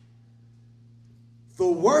 The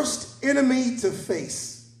worst enemy to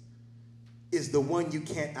face is the one you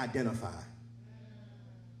can't identify.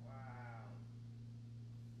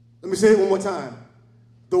 Let me say it one more time.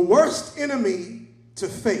 The worst enemy to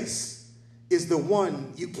face is the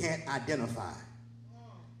one you can't identify.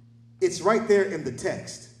 It's right there in the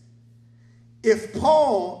text. If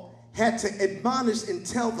Paul had to admonish and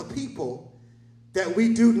tell the people that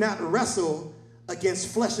we do not wrestle against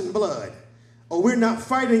flesh and blood, or we're not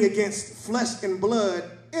fighting against flesh and blood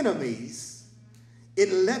enemies,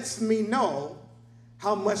 it lets me know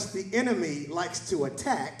how much the enemy likes to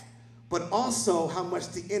attack, but also how much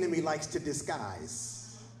the enemy likes to disguise.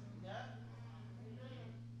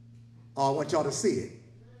 Oh, I want y'all to see it.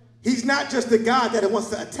 He's not just a God that wants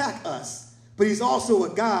to attack us, but he's also a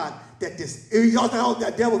God he's also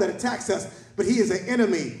that devil that attacks us, but he is an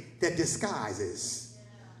enemy that disguises.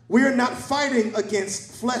 We're not fighting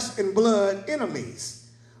against flesh and blood enemies.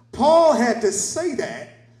 Paul had to say that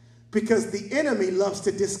because the enemy loves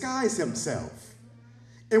to disguise himself.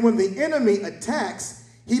 And when the enemy attacks,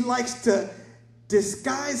 he likes to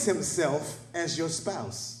disguise himself as your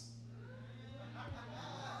spouse.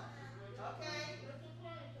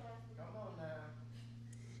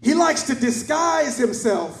 He likes to disguise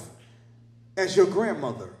himself as your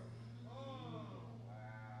grandmother.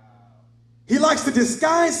 He likes to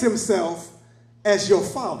disguise himself as your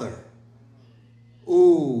father.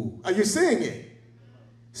 Ooh, are you seeing it?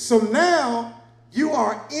 So now you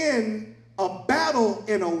are in a battle,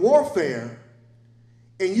 in a warfare,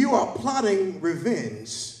 and you are plotting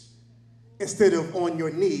revenge instead of on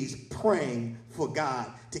your knees praying for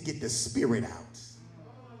God to get the spirit out.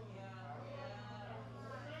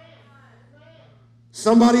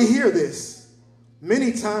 Somebody hear this.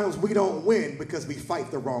 Many times we don't win because we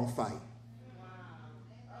fight the wrong fight.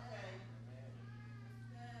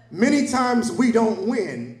 Many times we don't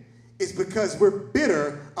win is because we're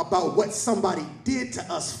bitter about what somebody did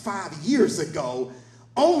to us 5 years ago,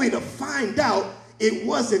 only to find out it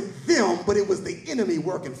wasn't them, but it was the enemy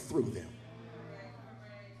working through them.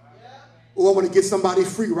 Oh, I want to get somebody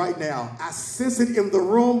free right now. I sense it in the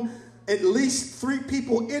room. At least 3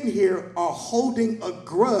 people in here are holding a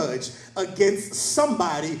grudge against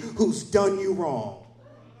somebody who's done you wrong.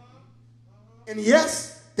 And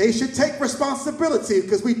yes, they should take responsibility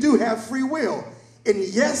because we do have free will. And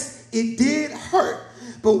yes, it did hurt.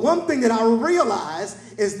 But one thing that I realize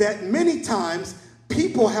is that many times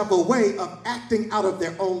people have a way of acting out of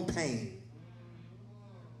their own pain.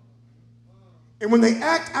 And when they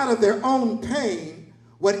act out of their own pain,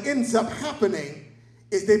 what ends up happening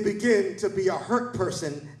is they begin to be a hurt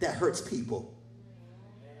person that hurts people.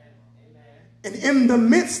 And in the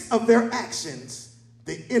midst of their actions,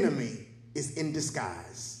 the enemy is in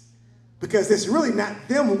disguise. Because it's really not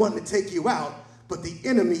them wanting to take you out, but the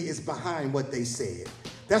enemy is behind what they said.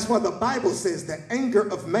 That's why the Bible says the anger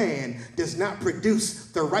of man does not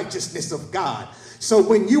produce the righteousness of God. So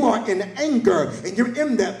when you are in anger and you're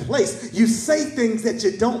in that place, you say things that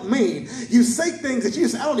you don't mean. You say things that you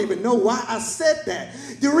say, I don't even know why I said that.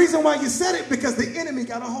 The reason why you said it, because the enemy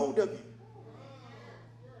got a hold of you.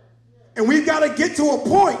 And we've got to get to a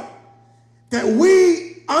point that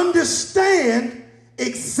we understand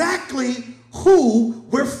exactly who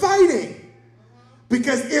we're fighting.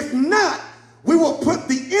 Because if not, we will put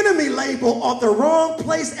the enemy label on the wrong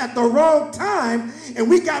place at the wrong time, and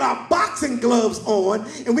we got our boxing gloves on,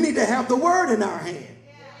 and we need to have the word in our hand.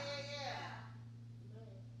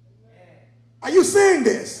 Are you seeing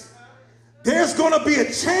this? There's going to be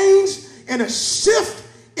a change and a shift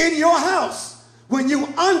in your house when you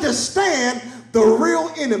understand the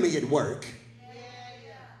real enemy at work.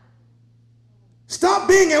 Stop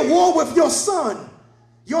being at war with your son.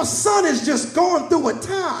 Your son is just going through a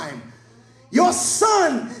time. Your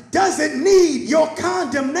son doesn't need your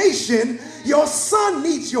condemnation. Your son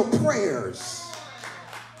needs your prayers.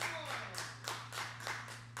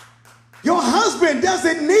 Your husband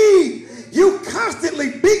doesn't need you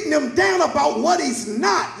constantly beating him down about what he's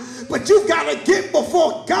not. But you've got to get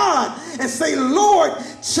before God and say, Lord,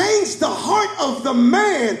 change the heart of the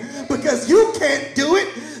man, because you can't do it.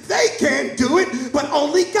 They can't do it, but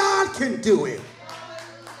only God can do it.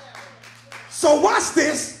 So watch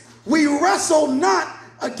this. We wrestle not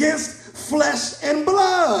against flesh and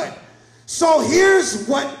blood. So here's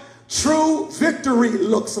what true victory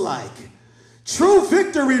looks like. True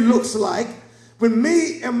victory looks like when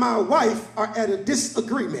me and my wife are at a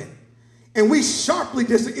disagreement and we sharply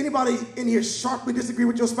disagree. Anybody in here sharply disagree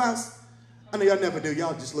with your spouse? I know y'all never do.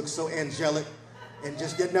 Y'all just look so angelic, and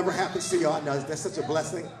just that never happens to y'all. No, that's such a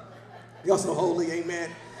blessing. Y'all so holy,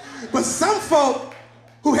 amen. But some folk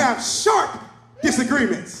who have sharp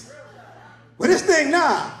disagreements. Well, this thing,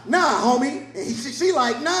 nah, homie. And she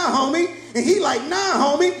like, nah, homie. And he like, nah,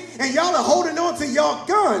 homie. And y'all are holding on to y'all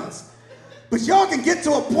guns. But y'all can get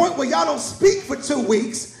to a point where y'all don't speak for 2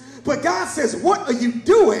 weeks. But God says, what are you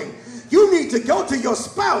doing? You need to go to your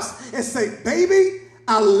spouse and say, baby,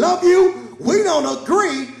 I love you. We don't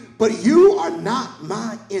agree, but you are not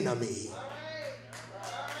my enemy.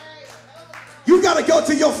 You got to go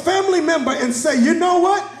to your family member and say, you know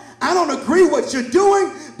what? I don't agree what you're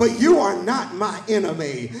doing, but you are not my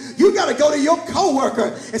enemy. You got to go to your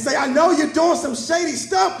coworker and say, I know you're doing some shady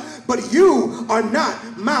stuff, but you are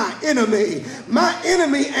not my enemy. My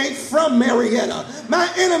enemy ain't from Marietta.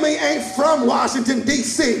 My enemy ain't from Washington,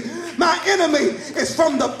 D.C. My enemy is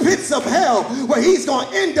from the pits of hell, where he's going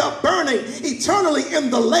to end up burning eternally in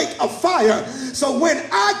the lake of fire. So when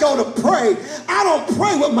I go to pray, I don't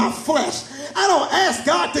pray with my flesh. I don't ask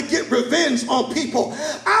God to get revenge on people.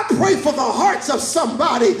 I pray for the hearts of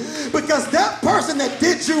somebody, because that person that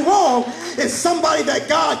did you wrong is somebody that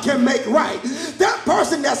God can make right. That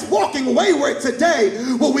person that's walking wayward today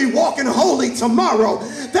will be walking holy tomorrow.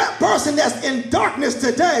 That person that's in darkness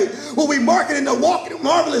today will be walking in the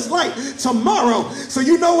marvelous light tomorrow. So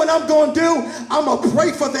you know what I'm going to do? I'm going to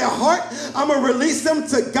pray for their heart. I'm going to release them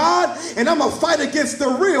to God, and I'm going to fight against the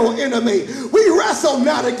real enemy. We wrestle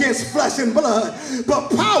not against flesh and blood, but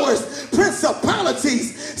powers,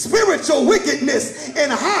 principalities, spiritual wickedness in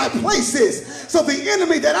high places. So the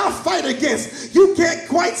enemy that I fight against, you can't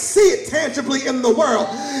quite see it tangibly in the world,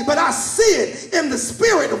 but I see it in the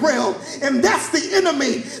spirit realm. And that's the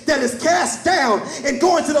enemy that is cast down and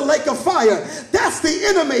going to the lake of fire. That's the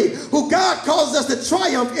enemy who God calls us to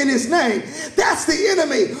triumph in his name. That's the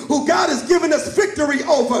enemy who God has given us victory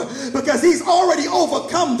over, because he's already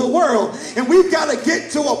overcome the world. And we've got to get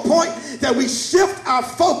to a point that we shift our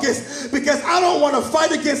focus, because I don't want to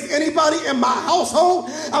fight against anybody in my household.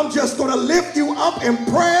 I'm just going to lift you up in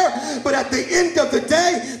prayer. But at the end of the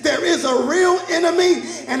day, there is a real enemy,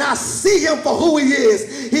 and I see him for who he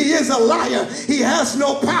is. He is a liar. He has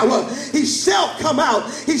no power. He shall come out.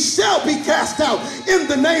 He shall be cast out in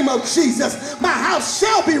the name of Jesus. My house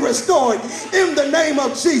shall be restored in the name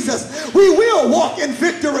of Jesus. We will walk in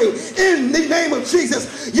victory in the name of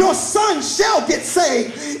Jesus. Your son shall get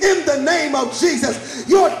saved in the name of Jesus.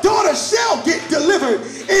 Your daughter shall get delivered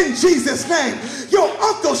in Jesus' name. Your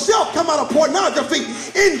uncle shall come out of pornography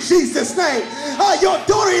in Jesus' name. Your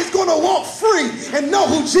daughter is going to walk free and know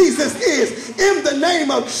who Jesus is in the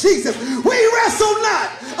name of Jesus. We wrestle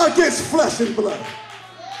not against flesh and blood.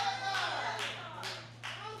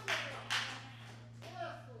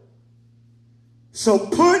 So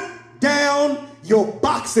put down your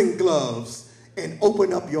boxing gloves and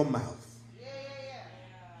open up your mouth.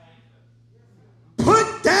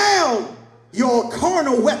 Put down your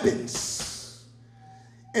carnal weapons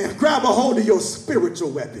and grab a hold of your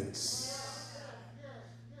spiritual weapons.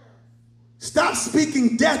 Stop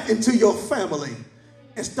speaking death into your family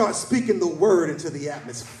and start speaking the word into the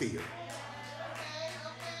atmosphere.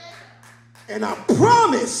 And I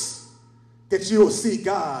promise that you will see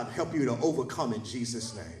God help you to overcome in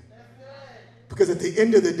Jesus' name. Because at the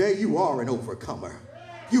end of the day, you are an overcomer.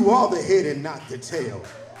 You are the head and not the tail.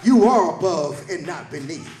 You are above and not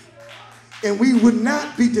beneath. And we would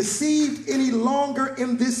not be deceived any longer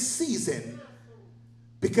in this season,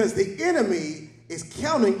 because the enemy is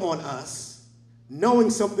counting on us knowing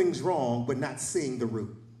something's wrong but not seeing the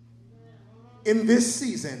root. In this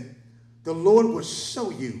season, the Lord will show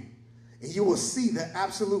you, and you will see the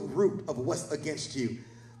absolute root of what's against you.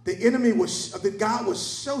 the enemy will, that God will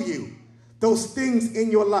show you those things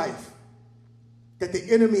in your life that the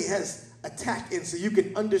enemy has attacked in, so you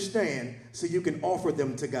can understand, so you can offer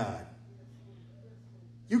them to God.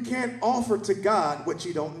 You can't offer to God what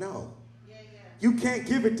you don't know. You can't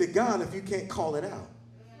give it to God if you can't call it out.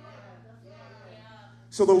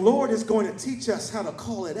 So the Lord is going to teach us how to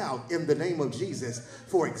call it out in the name of Jesus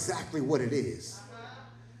for exactly what it is.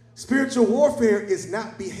 Spiritual warfare is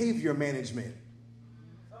not behavior management.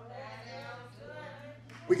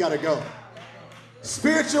 We got to go.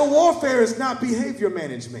 Spiritual warfare is not behavior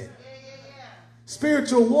management.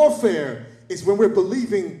 Spiritual warfare is when we're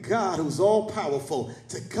believing God, who's all powerful,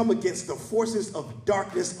 to come against the forces of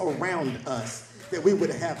darkness around us, that we would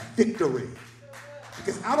have victory.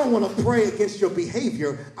 Because I don't want to pray against your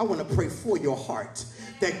behavior. I want to pray for your heart,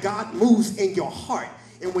 that God moves in your heart.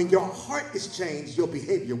 And when your heart is changed, your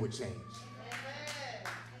behavior will change.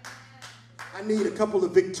 I need a couple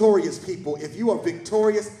of victorious people. If you are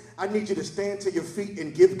victorious, I need you to stand to your feet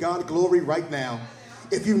and give God glory right now.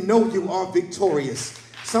 If you know you are victorious,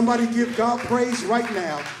 somebody give God praise right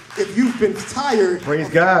now. If you've been tired. Praise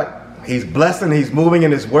God. He's blessing. He's moving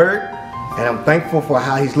in his word. And I'm thankful for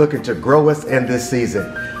how he's looking to grow us in this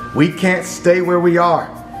season. We can't stay where we are.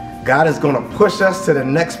 God is going to push us to the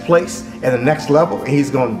next place and the next level. And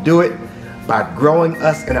he's going to do it by growing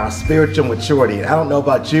us in our spiritual maturity. And I don't know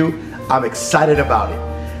about you, I'm excited about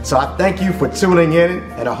it. So I thank you for tuning in,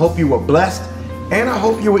 and I hope you were blessed, and I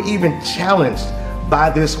hope you were even challenged by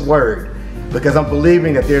this word, because I'm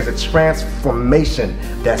believing that there's a transformation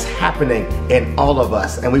that's happening in all of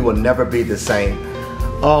us, and we will never be the same.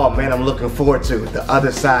 Oh man, I'm looking forward to the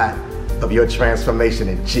other side of your transformation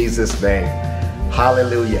in Jesus' name.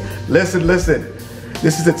 Hallelujah. Listen.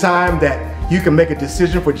 This is the time that you can make a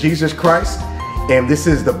decision for Jesus Christ. And this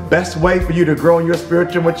is the best way for you to grow in your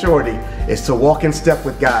spiritual maturity, is to walk in step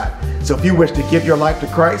with God. So if you wish to give your life to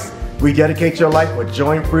Christ, rededicate your life, or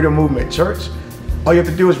join Freedom Movement Church, all you have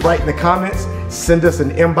to do is write in the comments, send us an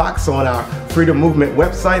inbox on our Freedom Movement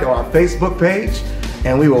website or our Facebook page,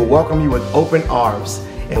 and we will welcome you with open arms.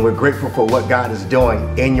 And we're grateful for what God is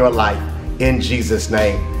doing in your life, in Jesus'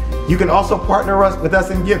 name. You can also partner with us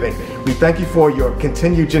in giving. We thank you for your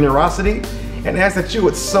continued generosity, and ask that you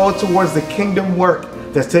would sow towards the kingdom work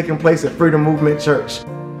that's taking place at Freedom Movement Church.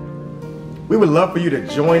 We would love for you to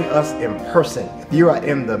join us in person. If you are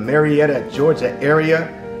in the Marietta, Georgia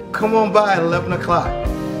area, come on by at 11 o'clock.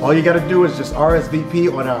 All you got to do is just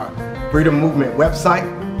RSVP on our Freedom Movement website,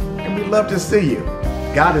 and we'd love to see you.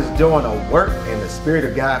 God is doing a work, and the Spirit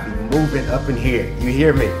of God be moving up in here. You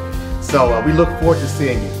hear me? So we look forward to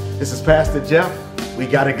seeing you. This is Pastor Jeff. We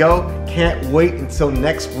got to go. Can't wait until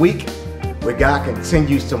next week, where God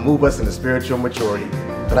continues to move us into spiritual maturity.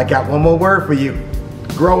 But I got one more word for you.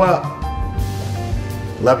 Grow up.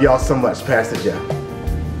 Love y'all so much, Pastor Jeff.